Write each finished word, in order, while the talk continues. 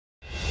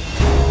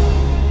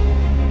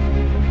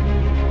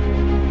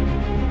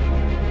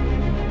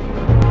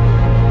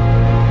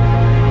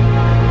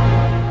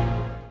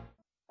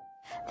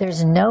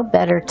There's no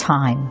better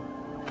time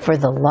for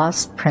the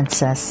Lost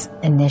Princess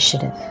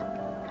initiative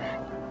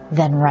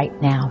than right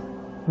now.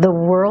 The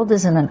world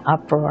is in an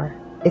uproar.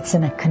 It's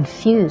in a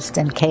confused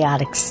and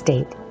chaotic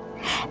state,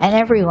 and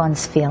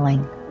everyone's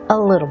feeling a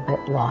little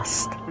bit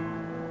lost.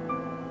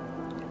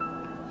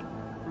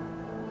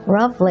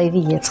 Rav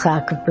Levi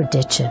Yitzchak of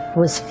Berdichev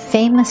was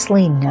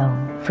famously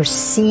known for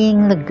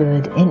seeing the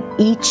good in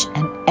each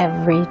and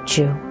every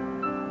Jew.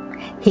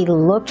 He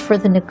looked for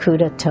the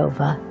Nakuda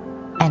Tova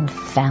and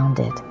found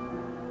it.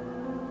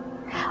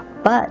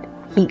 But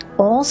he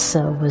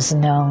also was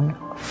known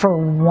for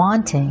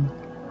wanting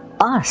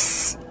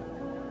us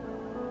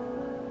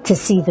to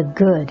see the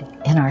good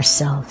in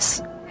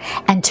ourselves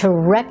and to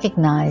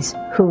recognize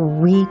who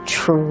we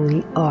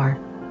truly are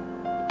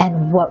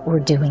and what we're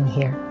doing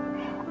here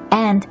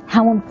and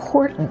how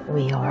important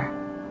we are.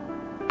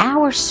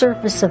 Our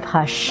service of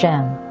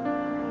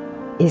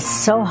Hashem is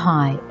so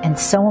high and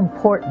so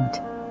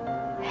important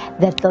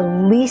that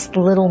the least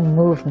little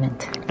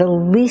movement, the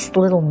least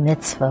little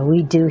mitzvah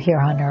we do here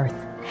on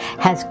earth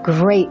has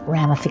great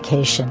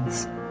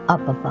ramifications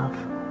up above.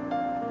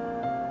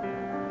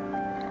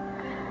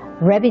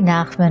 Rebbe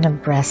Nachman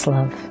of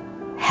Breslov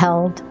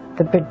held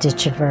the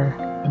Berdichever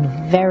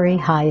in very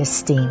high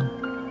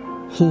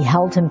esteem. He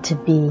held him to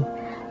be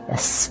a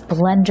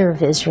splendor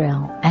of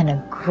Israel and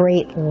a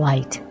great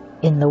light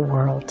in the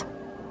world.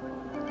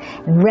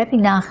 And Rebbe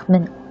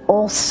Nachman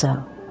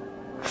also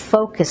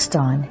focused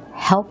on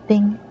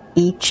helping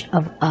each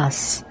of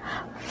us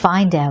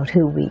find out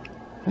who we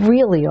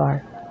really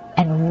are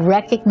and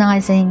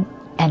recognizing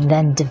and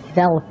then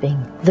developing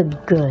the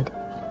good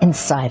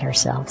inside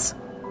ourselves.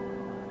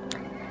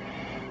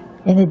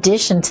 In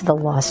addition to the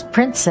Lost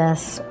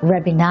Princess,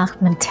 Rebbe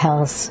Nachman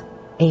tells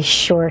a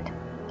short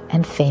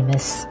and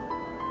famous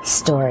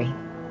story.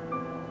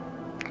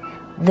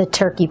 The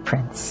Turkey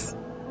Prince.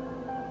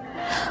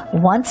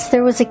 Once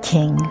there was a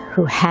king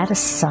who had a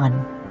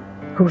son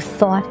who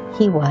thought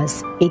he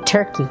was a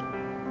turkey.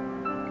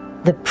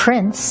 The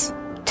prince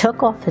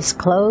took off his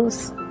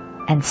clothes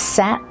and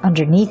sat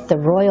underneath the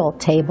royal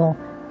table,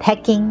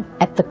 pecking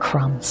at the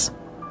crumbs.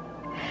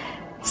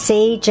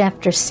 Sage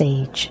after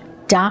sage,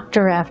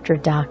 doctor after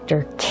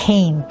doctor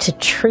came to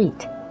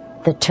treat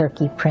the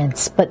turkey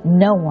prince, but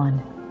no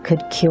one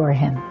could cure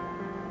him.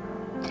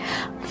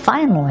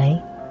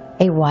 Finally,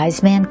 a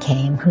wise man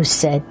came who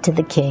said to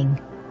the king,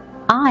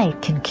 "I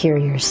can cure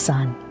your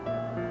son."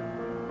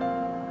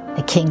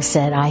 The king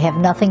said, "I have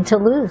nothing to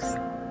lose.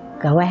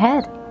 Go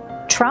ahead,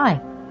 try."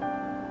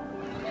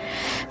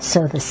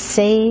 So the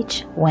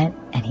sage went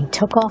and he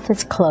took off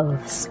his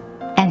clothes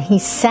and he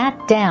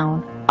sat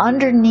down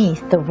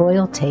underneath the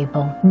royal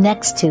table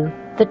next to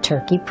the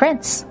turkey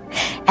prince.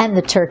 And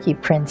the turkey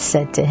prince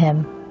said to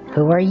him,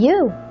 "Who are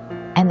you?"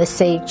 And the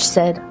sage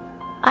said,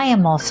 "I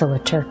am also a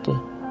turkey."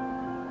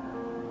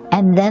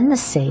 And then the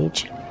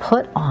sage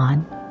put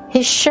on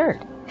his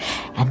shirt.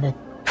 And the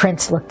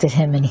prince looked at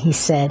him and he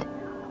said,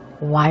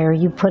 "Why are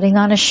you putting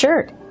on a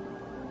shirt?"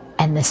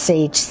 And the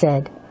sage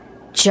said,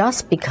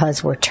 "Just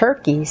because we're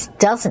turkeys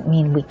doesn't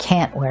mean we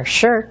can't wear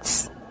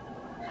shirts."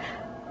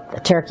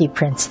 The turkey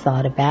prince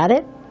thought about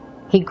it.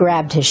 He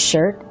grabbed his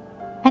shirt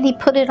and he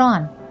put it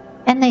on,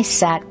 and they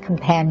sat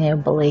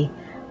companionably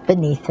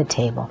beneath the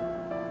table.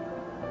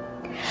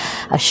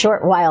 A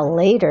short while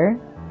later,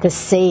 the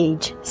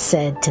sage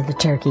said to the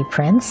turkey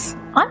prince,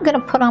 "I'm going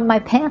to put on my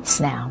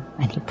pants now."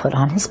 And he put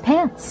on his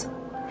pants.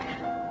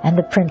 And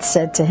the prince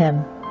said to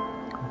him,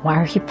 "Why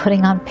are you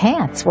putting on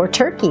pants? We're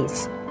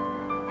turkeys."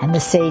 And the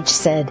sage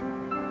said,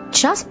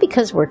 "Just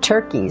because we're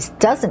turkeys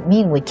doesn't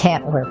mean we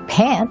can't wear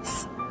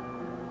pants."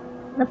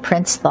 The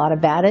prince thought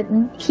about it,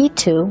 and he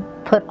too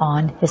put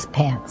on his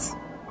pants.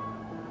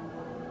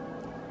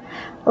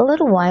 A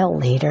little while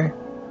later,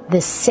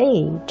 the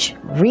sage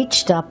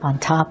reached up on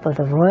top of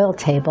the royal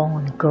table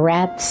and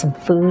grabbed some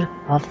food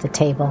off the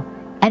table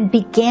and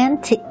began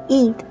to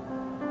eat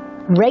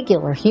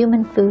regular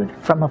human food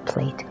from a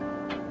plate.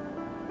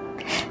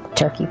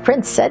 The turkey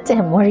prince said to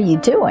him, "What are you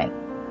doing?"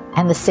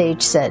 And the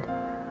sage said,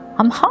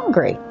 "I'm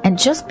hungry, and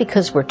just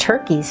because we're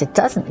turkeys, it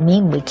doesn't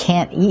mean we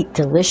can't eat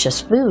delicious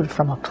food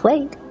from a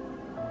plate."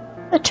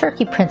 The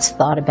turkey prince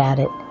thought about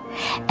it,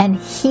 and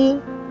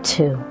he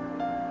too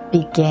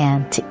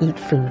began to eat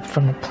food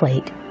from a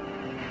plate.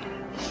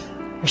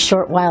 A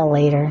short while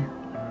later,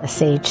 the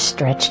sage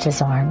stretched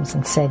his arms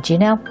and said, "You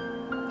know,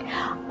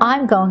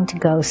 I'm going to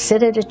go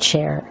sit at a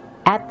chair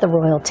at the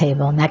royal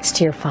table next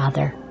to your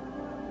father.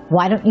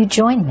 Why don't you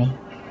join me?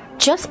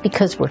 Just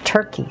because we're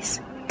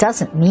turkeys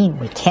doesn't mean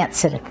we can't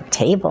sit at the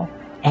table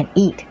and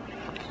eat."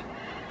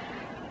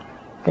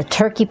 The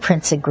turkey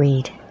prince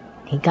agreed.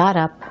 He got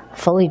up,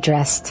 fully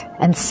dressed,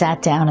 and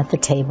sat down at the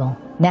table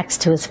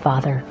next to his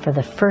father for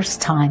the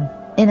first time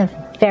in a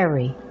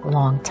very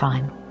long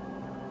time.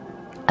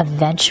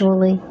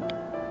 Eventually,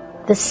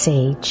 the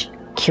sage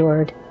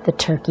cured the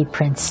turkey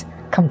prince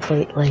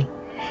completely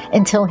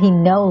until he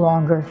no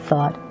longer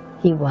thought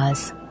he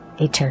was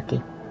a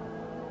turkey.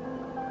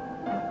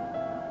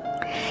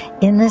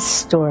 In this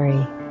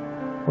story,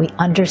 we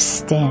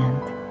understand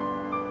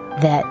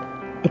that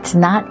It's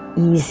not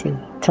easy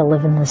to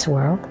live in this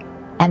world,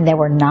 and that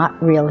we're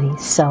not really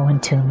so in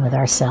tune with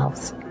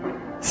ourselves.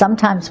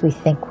 Sometimes we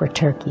think we're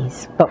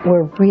turkeys, but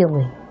we're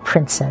really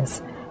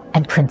princes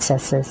and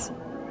princesses.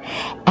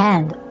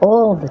 And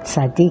all the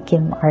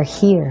tzaddikim are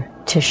here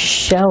to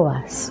show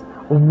us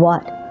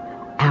what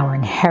our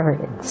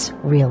inheritance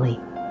really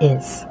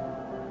is.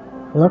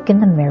 Look in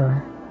the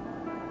mirror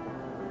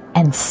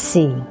and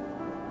see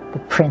the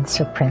prince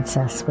or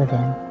princess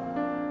within.